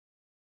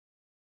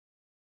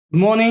Good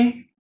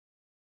morning,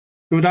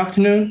 good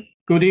afternoon,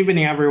 good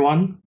evening,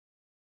 everyone.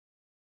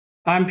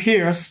 I'm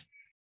Pierce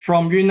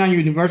from Yunnan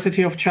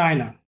University of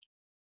China.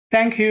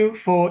 Thank you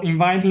for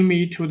inviting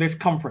me to this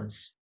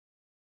conference.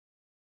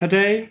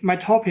 Today, my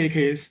topic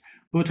is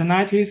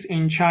Bhutanitis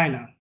in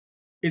China,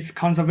 its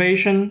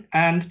conservation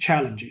and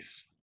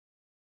challenges.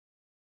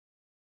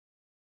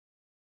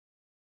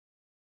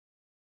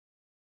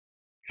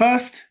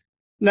 First,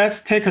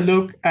 let's take a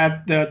look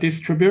at the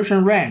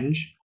distribution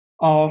range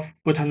of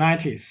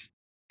Bhutanitis.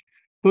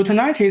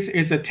 Bhutanitis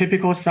is a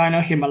typical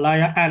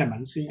Sino-Himalayan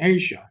element in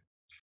Asia.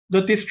 The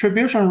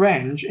distribution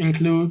range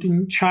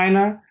including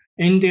China,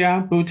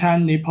 India,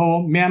 Bhutan,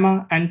 Nepal,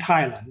 Myanmar, and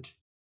Thailand.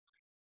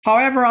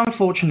 However,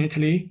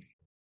 unfortunately,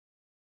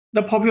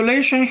 the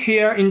population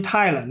here in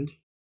Thailand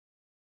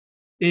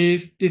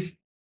is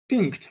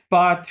distinct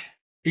but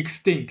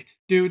extinct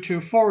due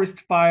to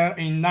forest fire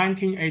in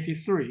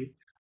 1983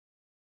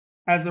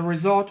 as a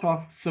result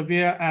of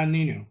severe El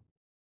Nino.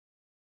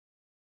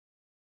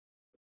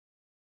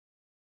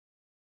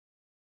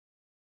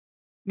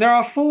 There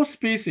are 4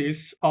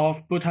 species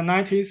of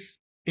Bhutanitis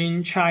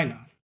in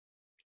China.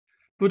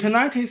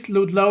 Bhutanitis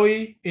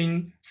ludlowi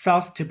in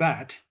South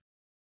Tibet,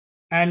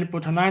 and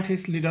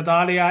Bhutanitis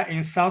lidodalia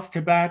in South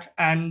Tibet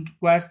and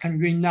Western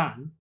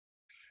Yunnan.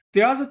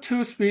 The other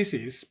 2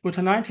 species,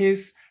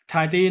 Bhutanitis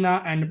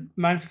tidina and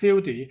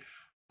mansfieldi,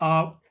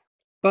 are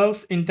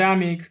both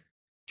endemic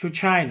to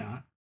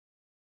China.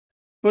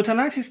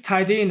 Bhutanitis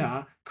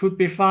tidina could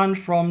be found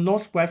from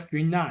northwest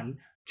Yunnan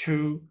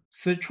to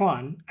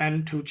Sichuan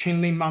and to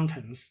Qinling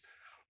Mountains,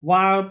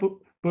 while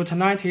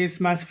Bhutanitis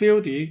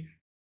mansfieldi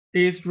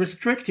is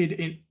restricted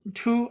in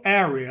 2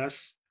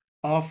 areas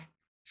of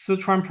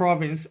Sichuan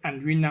province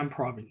and Yunnan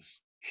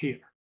province here.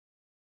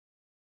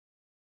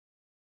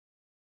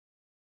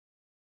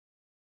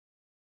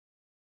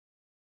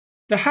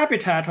 The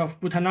habitat of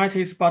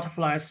Bhutanitis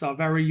butterflies are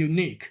very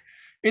unique.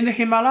 In the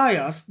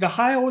Himalayas, the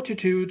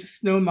high-altitude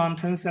snow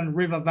mountains and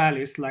river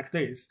valleys like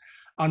this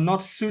are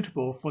not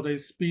suitable for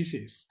this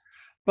species,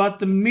 but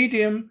the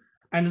medium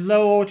and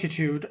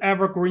low-altitude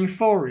evergreen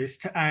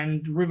forest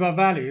and river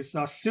valleys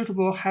are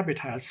suitable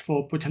habitats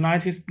for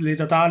Bhutanitis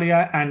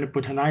lidodalia and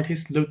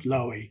Bhutanitis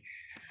ludlowi.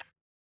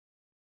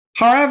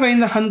 However, in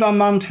the Henduan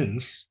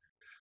Mountains,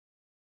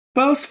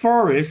 both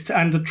forest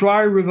and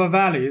dry river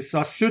valleys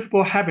are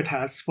suitable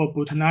habitats for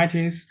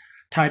Bhutanitis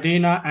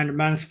tidina and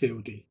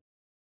mansfieldi.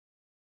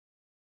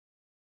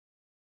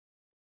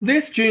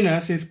 This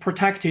genus is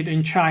protected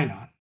in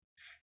China.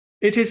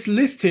 It is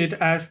listed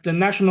as the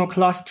National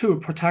Class II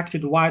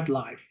protected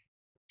wildlife.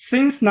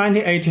 Since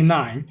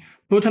 1989,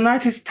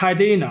 Bhutanitis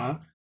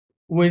tidina,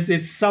 with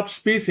its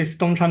subspecies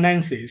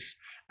dongchuanensis,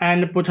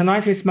 and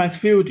Bhutanitis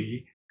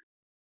mansfieldi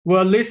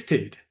were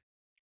listed.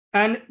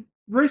 And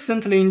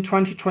recently in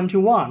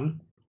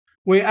 2021,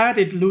 we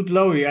added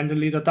ludlowi and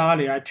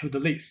lidodalia to the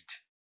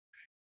list.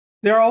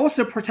 They are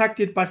also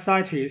protected by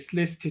CITES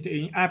listed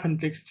in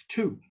Appendix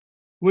 2,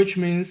 which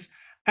means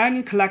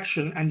any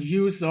collection and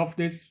use of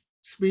this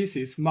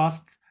species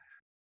must be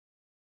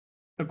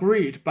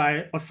agreed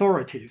by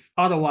authorities.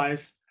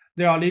 Otherwise,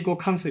 there are legal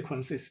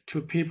consequences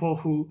to people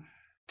who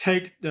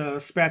take the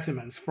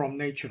specimens from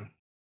nature.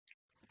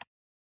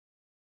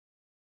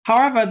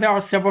 However, there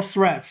are several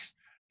threats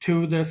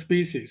to the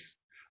species.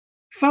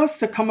 First,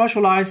 the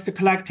commercialized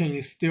collecting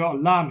is still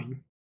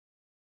alarming.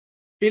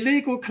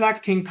 Illegal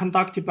collecting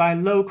conducted by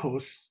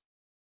locals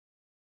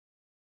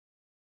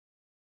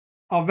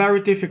are very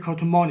difficult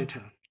to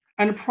monitor,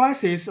 and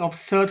prices of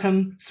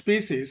certain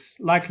species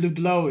like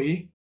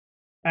ludlowi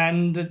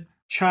and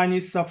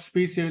Chinese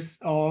subspecies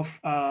of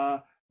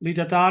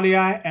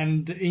lidodalia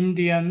and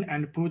Indian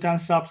and Bhutan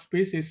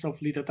subspecies of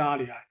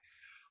lidodalia.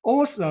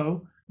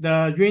 Also,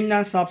 the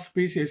Yunnan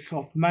subspecies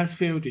of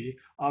mansfieldi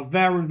are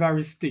very,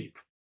 very steep.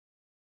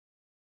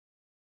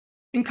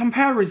 In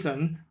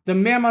comparison, the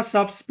Myanmar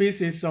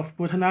subspecies of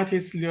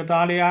Bhutanitis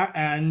lidodalia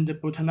and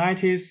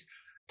Bhutanitis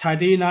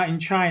tidina in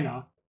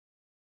China,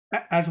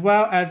 as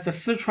well as the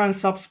Sichuan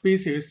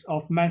subspecies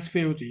of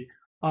mansfieldi,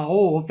 are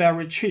all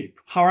very cheap.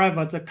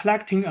 However, the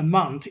collecting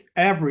amount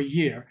every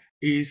year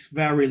is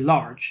very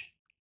large.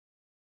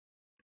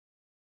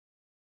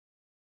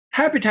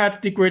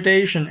 Habitat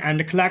degradation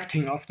and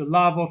collecting of the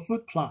larval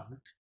food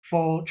plant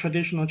for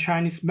traditional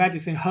Chinese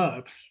medicine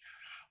herbs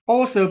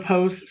also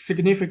pose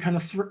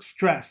significant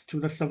stress to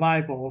the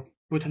survival of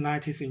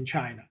Bhutanitis in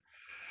China.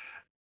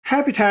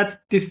 Habitat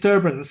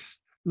disturbance,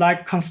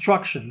 like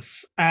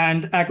constructions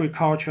and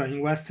agriculture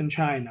in Western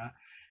China,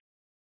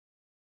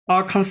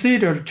 are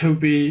considered to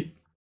be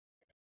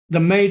the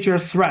major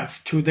threats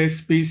to this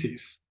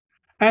species.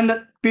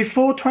 And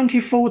before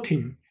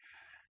 2014,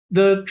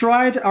 the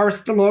dried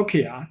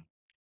Aristolochia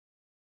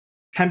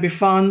can be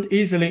found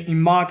easily in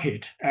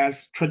market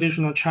as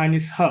traditional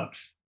Chinese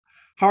herbs.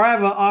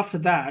 However, after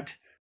that,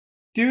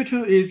 due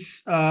to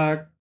its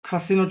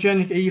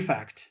carcinogenic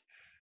effect,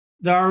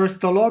 the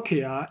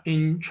Aristolochia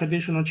in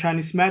traditional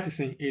Chinese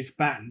medicine is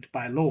banned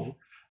by law.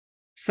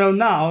 So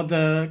now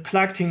the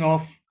collecting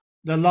of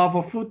the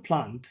larval food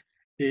plant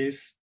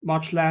is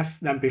much less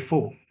than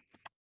before.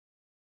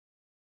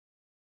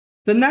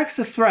 The next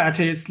threat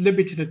is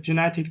limited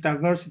genetic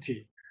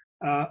diversity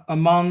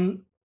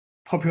among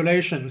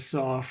populations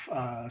of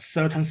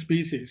certain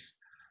species.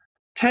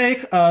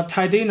 Take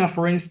Tidina,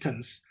 for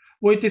instance.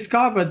 We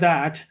discovered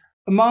that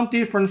among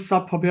different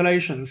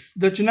subpopulations,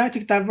 the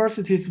genetic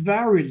diversity is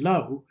very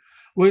low,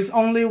 with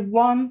only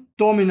one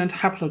dominant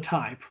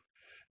haplotype.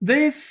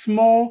 These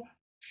small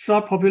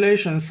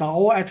subpopulations are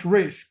all at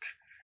risk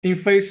in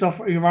face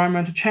of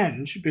environmental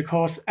change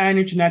because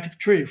any genetic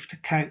drift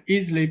can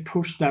easily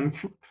push them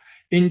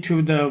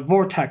into the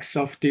vortex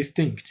of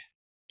distinct.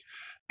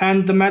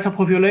 And the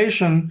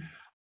metapopulation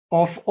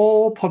of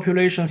all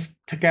populations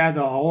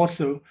together are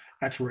also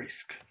at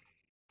risk.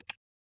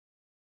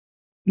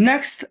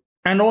 Next,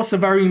 and also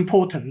very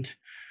important,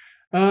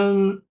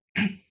 climate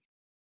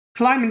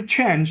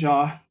change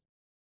are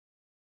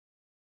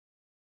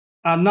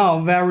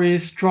now very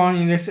strong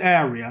in this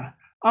area.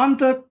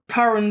 Under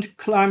current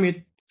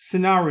climate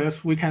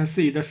scenarios, we can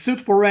see the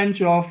suitable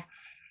range of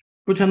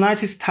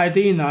Bhutanitis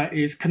tidina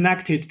is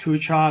connected to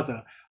each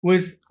other,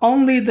 with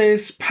only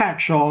this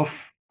patch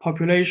of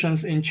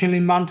populations in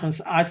Qinling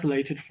Mountains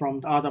isolated from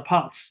the other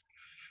parts.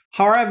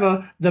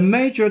 However, the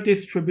major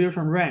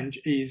distribution range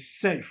is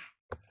safe.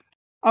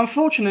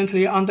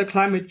 Unfortunately, under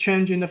climate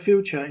change in the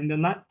future, in the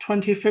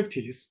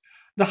 2050s,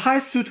 the high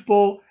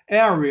suitable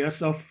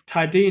areas of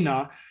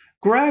tidina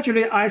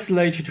gradually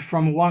isolated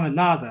from one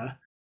another,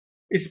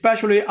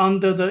 especially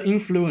under the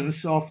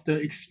influence of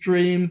the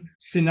extreme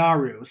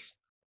scenarios.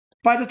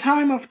 By the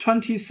time of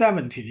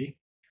 2070,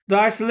 the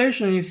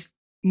isolation is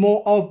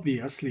more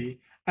obviously,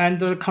 and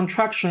the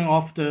contraction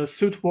of the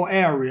suitable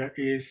area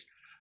is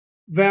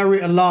very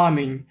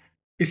alarming,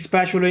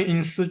 especially in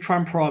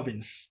Sichuan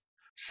province.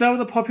 So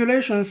the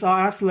populations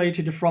are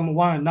isolated from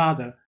one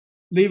another,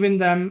 leaving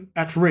them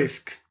at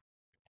risk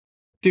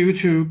due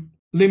to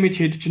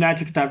limited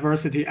genetic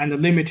diversity and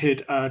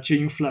limited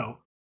gene flow.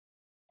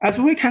 As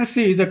we can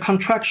see, the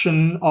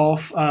contraction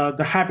of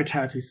the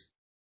habitat is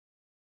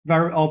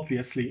very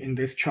obviously in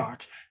this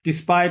chart,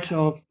 despite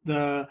of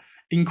the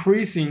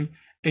increasing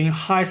in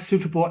high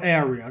suitable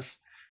areas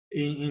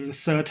in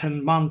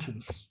certain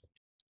mountains.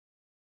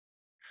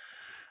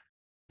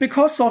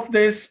 Because of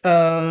these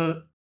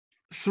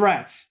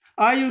threats,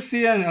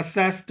 IUCN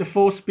assessed the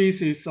 4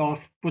 species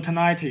of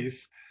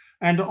Bhutanitis,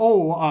 and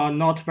all are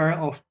not very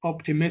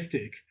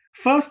optimistic.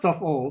 First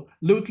of all,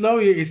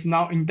 Ludlowi is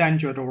now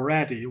endangered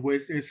already,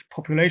 with its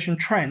population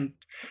trend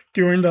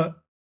during the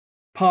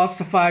past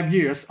 5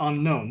 years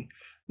unknown.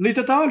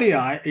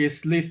 Lidodalii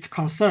is least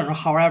concern,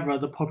 however,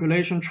 the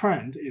population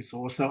trend is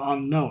also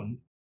unknown.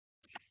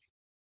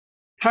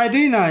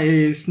 Tidina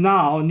is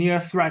now near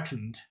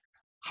threatened.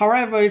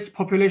 However, its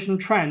population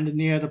trend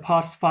near the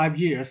past 5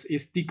 years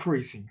is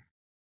decreasing,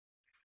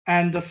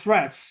 and the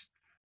threats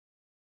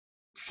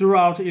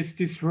throughout its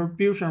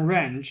distribution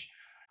range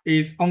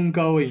is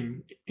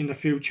ongoing in the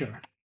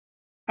future.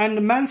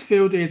 And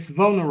Mansfield is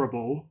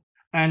vulnerable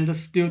and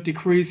still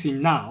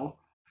decreasing now.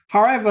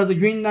 However, the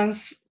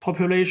Yunnan's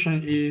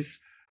population is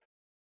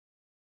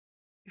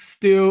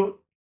still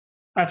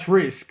at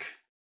risk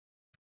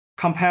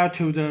compared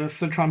to the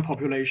Sichuan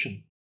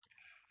population.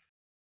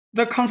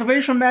 The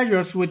conservation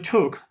measures we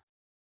took.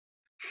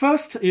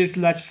 First is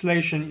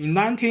legislation. In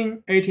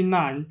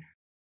 1989,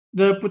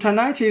 the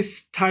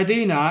Bhutanitis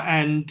tidina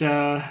and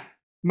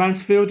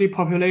Mansfieldi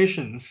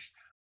populations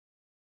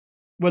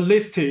were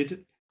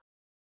listed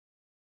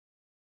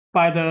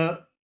by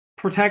the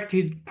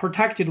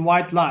protected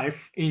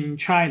wildlife in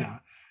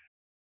China.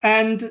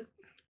 And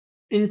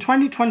in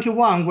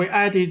 2021, we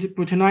added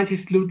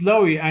Bhutanitis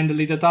ludlowi and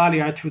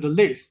Lidodalii to the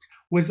list,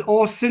 with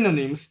all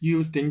synonyms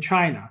used in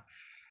China.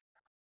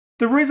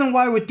 The reason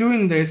why we're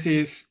doing this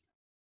is,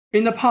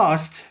 in the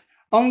past,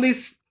 only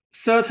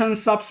certain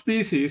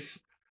subspecies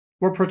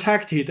were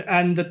protected,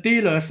 and the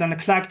dealers and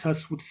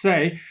collectors would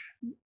say,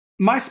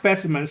 my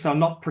specimens are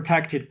not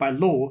protected by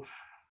law.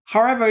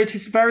 However, it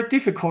is very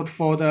difficult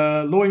for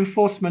the law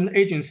enforcement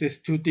agencies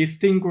to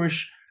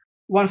distinguish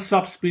one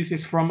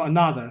subspecies from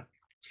another.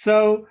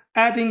 So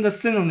adding the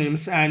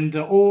synonyms and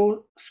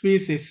all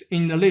species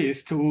in the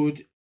list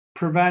would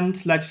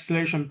prevent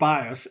legislation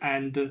bias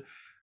and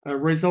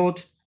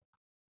result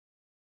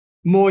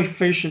more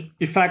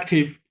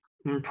effective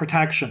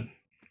protection.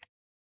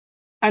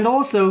 And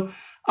also,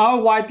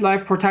 our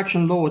wildlife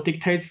protection law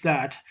dictates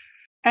that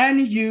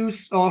any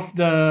use of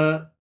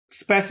the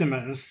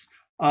specimens,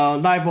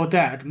 live or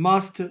dead,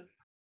 must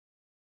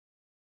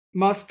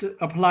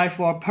apply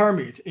for a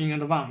permit in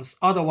advance.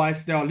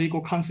 Otherwise, there are legal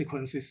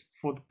consequences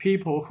for the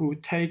people who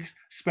take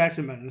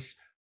specimens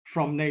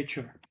from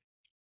nature.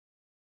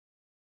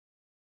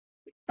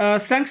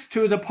 Thanks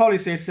to the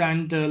policies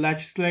and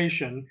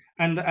legislation,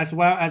 and as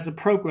well as the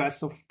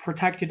progress of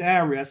protected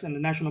areas and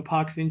national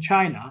parks in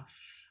China,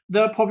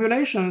 the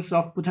populations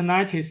of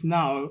Bhutanitis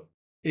now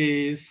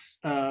is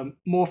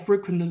more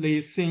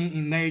frequently seen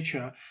in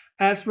nature.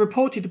 As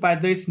reported by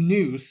this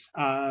news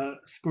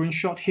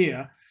screenshot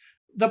here,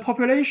 The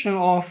population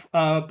of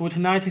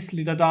Bhutanitis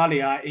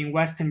lidodalia in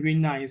western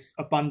Yunnan is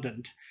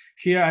abundant.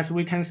 Here, as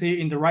we can see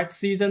in the right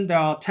season, there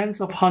are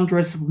tens of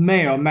hundreds of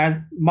male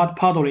mud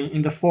puddling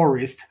in the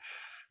forest.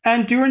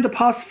 And during the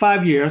past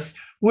 5 years,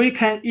 we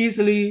can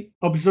easily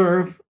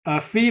observe a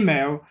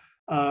female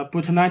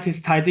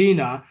Bhutanitis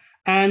tidina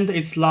and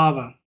its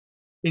larva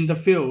in the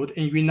field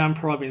in Yunnan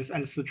province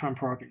and Sichuan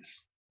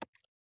province.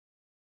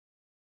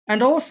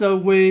 And also,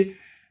 we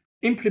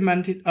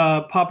implemented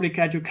a public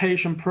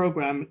education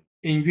program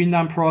in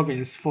Yunnan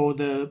province for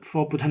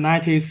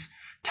Bhutanitis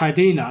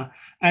tidina,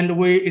 and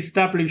we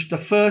established the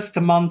first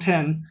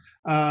mountain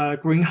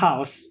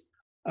greenhouse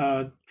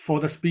for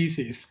the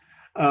species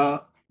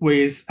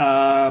with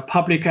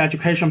public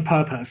education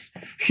purpose.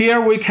 Here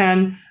we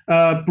can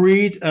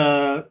breed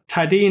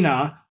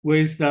tidina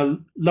with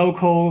the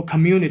local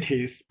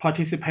communities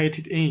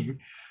participated in,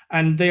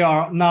 and they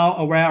are now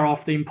aware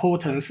of the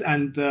importance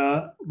and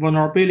the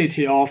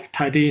vulnerability of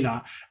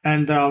tidina,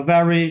 and are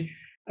very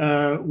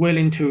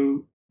willing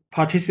to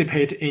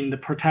participate in the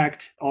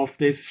protect of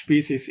this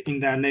species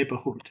in their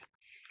neighborhood.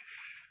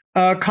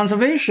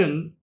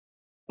 Conservation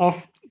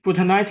of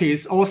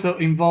Bhutanitis also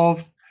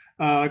involves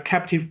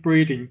captive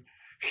breeding.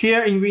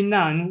 Here in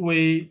Yunnan,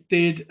 we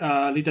did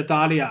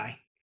Lidodalia,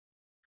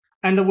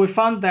 and we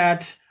found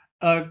that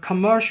a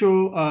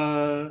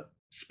commercial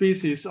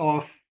species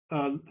of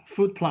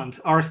food plant,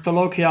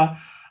 Aristolochia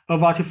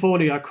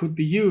ovatifolia, could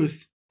be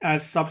used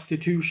as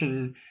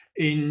substitution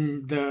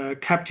in the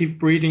captive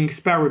breeding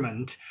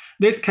experiment.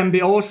 This can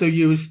be also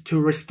used to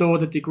restore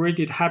the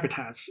degraded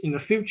habitats in the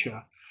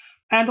future.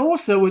 And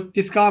also we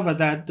discovered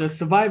that the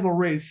survival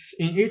rates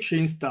in each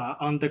instar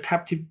under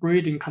captive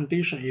breeding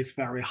condition is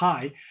very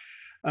high.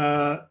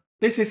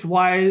 This is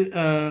why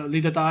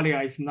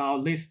Lidodalia is now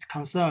least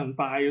concerned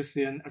by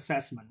IUCN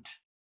assessment.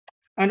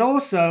 And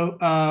also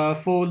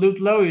for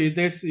Ludlowi,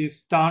 this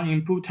is done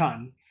in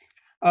Bhutan.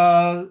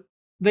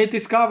 They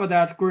discovered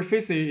that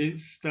Griffithia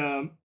is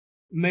the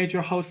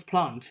major host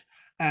plant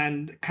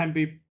and can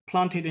be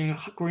planted in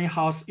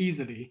greenhouse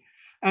easily.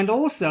 And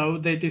also,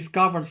 they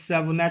discovered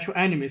several natural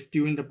enemies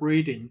during the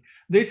breeding.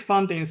 These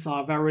findings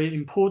are very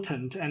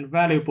important and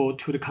valuable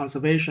to the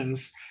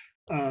conservations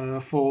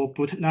for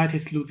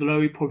Bhutanitis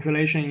ludlowi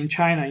population in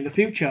China in the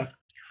future.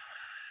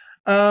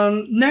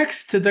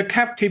 Next, the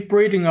captive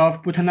breeding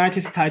of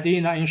Bhutanitis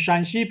tidina in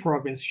Shanxi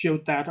province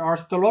showed that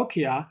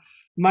Aristolochia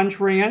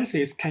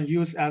manchuriensis can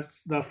use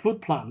as the food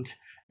plant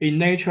in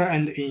nature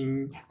and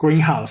in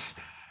greenhouse.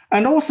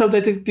 And also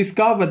they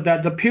discovered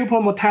that the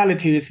pupal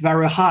mortality is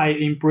very high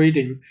in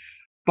breeding,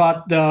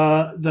 but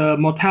the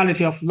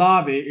mortality of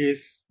larvae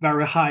is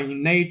very high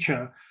in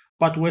nature,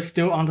 but we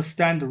still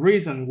understand the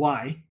reason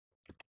why.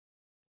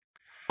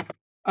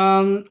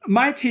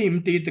 My team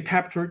did the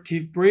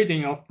captive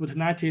breeding of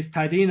Bhutanitis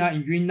tidina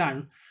in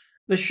Yunnan.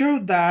 They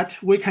showed that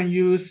we can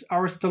use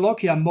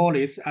Aristolochia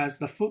mollis as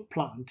the food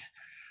plant.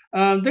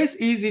 This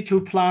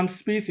easy-to-plant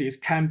species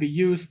can be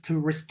used to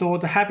restore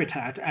the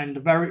habitat and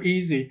very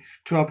easy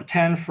to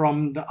obtain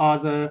from the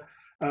other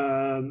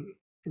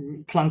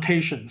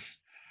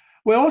plantations.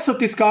 We also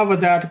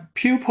discovered that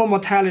pupal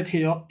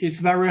mortality is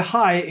very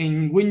high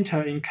in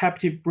winter in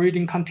captive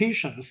breeding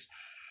conditions,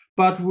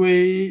 but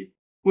we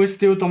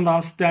still don't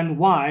understand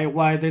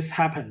why this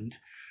happened.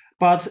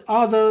 But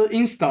other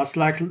instars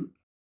like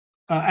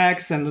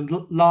eggs and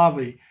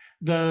larvae,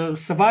 the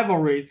survival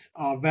rates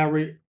are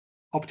very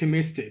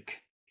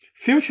optimistic.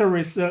 Future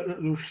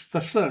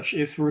research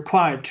is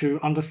required to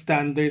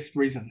understand this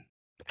reason.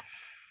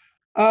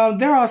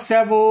 There are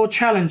several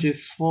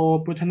challenges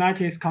for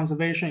Bhutanitis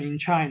conservation in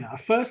China.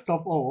 First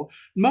of all,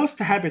 most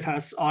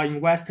habitats are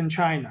in western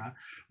China,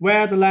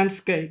 where the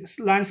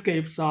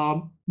landscapes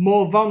are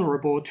more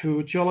vulnerable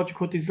to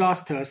geological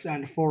disasters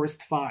and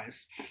forest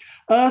fires.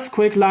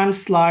 Earthquake,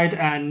 landslide,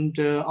 and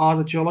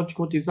other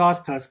geological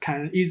disasters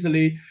can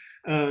easily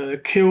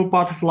kill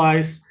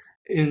butterflies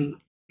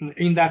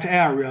in that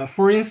area.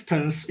 For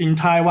instance, in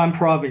Taiwan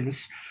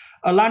province,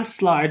 a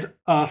landslide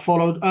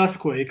followed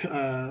earthquake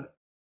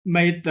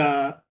made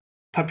the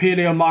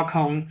Papilio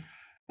marcon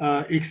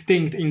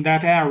extinct in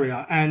that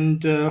area,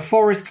 and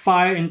forest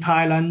fire in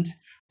Thailand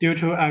due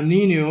to El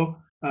Nino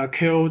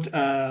killed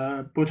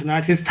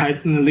Bhutanitis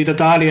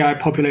lidodalia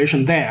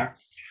population there.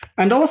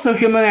 And also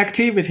human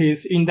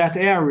activities in that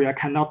area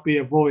cannot be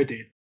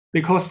avoided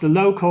because the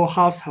local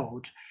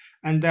household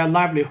and their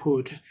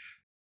livelihood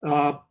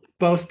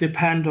both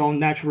depend on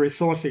natural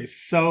resources.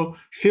 So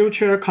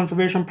future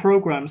conservation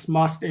programs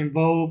must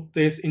involve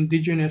these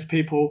indigenous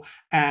people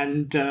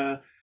and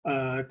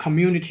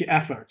community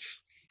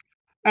efforts.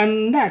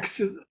 And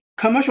next,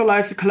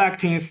 commercialized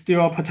collecting is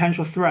still a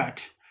potential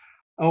threat,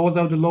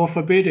 although the law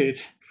forbids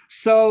it.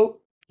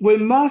 So we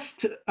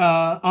must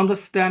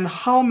understand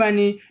how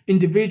many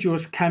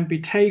individuals can be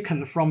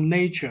taken from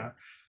nature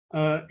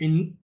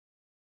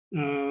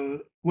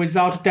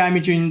without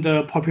damaging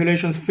the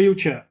population's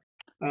future.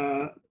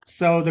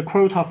 So the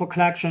quota for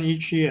collection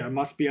each year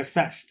must be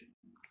assessed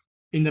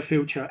in the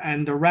future,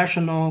 and the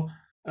rational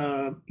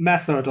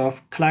method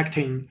of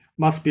collecting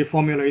must be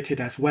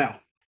formulated as well.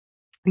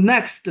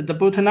 Next, the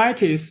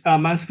Bhutanitis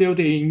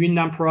Mansfieldi in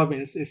Yunnan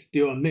province is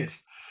still a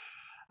myth.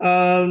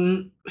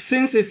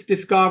 Since its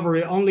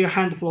discovery, only a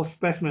handful of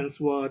specimens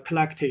were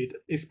collected,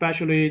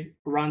 especially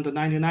around the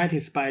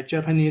 1990s by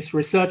Japanese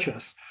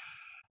researchers.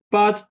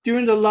 But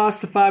during the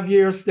last 5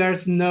 years,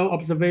 there's no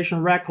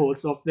observation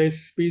records of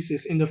this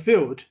species in the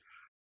field.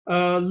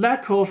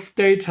 Lack of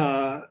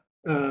data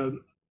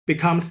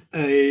becomes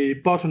a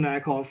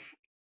bottleneck of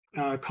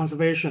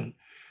conservation.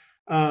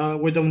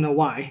 We don't know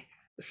why.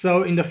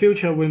 So in the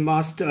future, we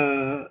must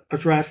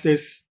address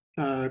this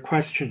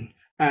question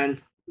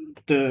and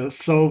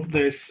solve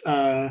this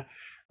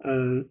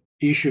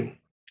issue.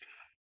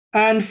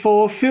 And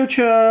for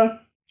future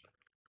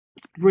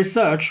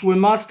research, we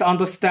must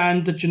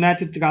understand the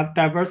genetic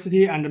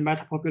diversity and the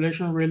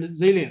metapopulation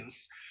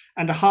resilience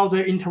and how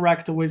they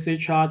interact with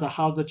each other,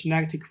 how the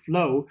genetic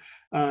flow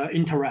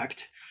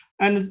interact.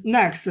 And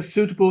next, the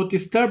suitable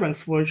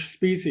disturbance for each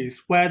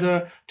species,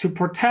 whether to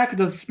protect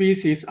the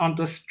species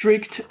under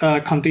strict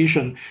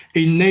condition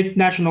in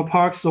national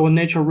parks or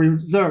nature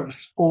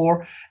reserves,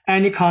 or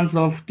any kinds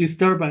of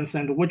disturbance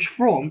and which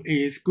form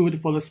is good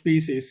for the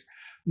species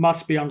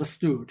must be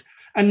understood.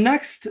 And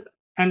next,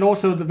 and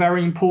also the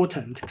very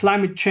important,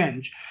 climate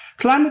change.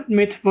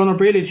 Climate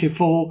vulnerability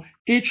for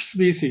each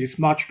species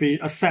must be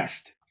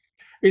assessed,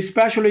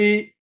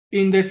 especially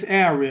in this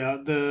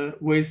area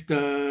with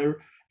the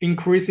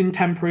increasing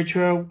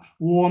temperature,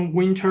 warm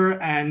winter,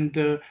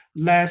 and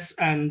less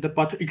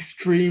but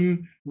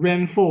extreme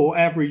rainfall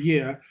every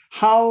year.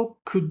 How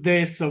could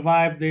they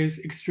survive these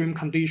extreme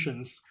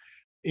conditions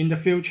in the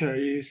future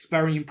is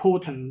very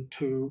important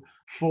to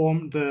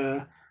form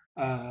the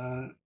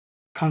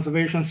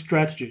conservation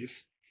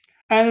strategies.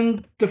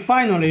 And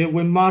finally,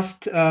 we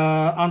must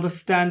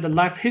understand the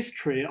life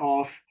history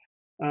of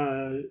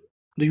the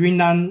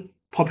Yunnan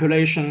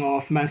population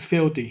of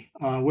Mansfieldi,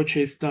 which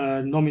is the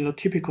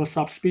nominotypical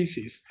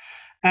subspecies.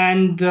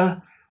 And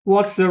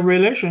what's the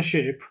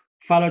relationship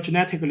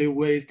phylogenetically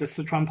with the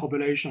Sichuan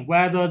population,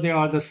 whether they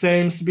are the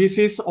same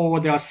species or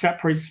they are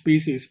separate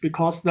species,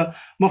 because the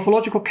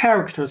morphological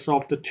characters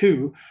of the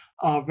two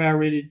are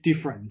very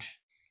different.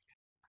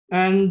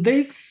 And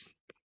this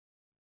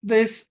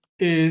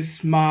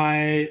is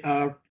my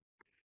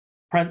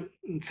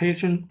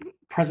presentation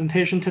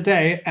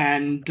today,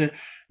 and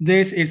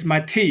this is my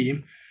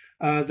team.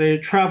 They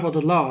traveled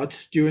a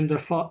lot during the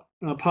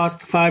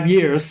past 5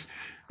 years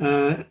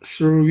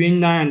through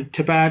Yunnan and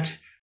Tibet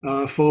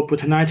for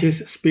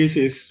Bhutanitis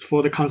species,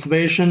 for the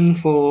conservation,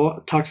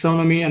 for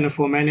taxonomy, and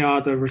for many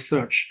other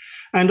research.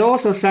 And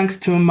also thanks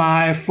to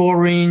my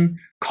foreign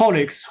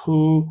colleagues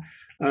who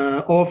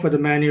offered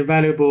many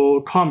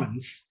valuable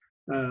comments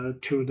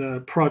to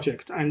the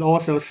project. And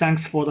also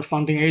thanks for the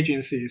funding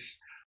agencies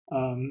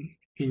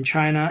in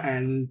China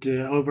and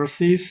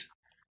overseas.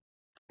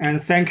 And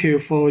thank you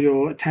for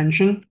your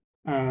attention.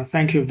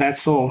 Thank you.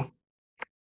 That's all.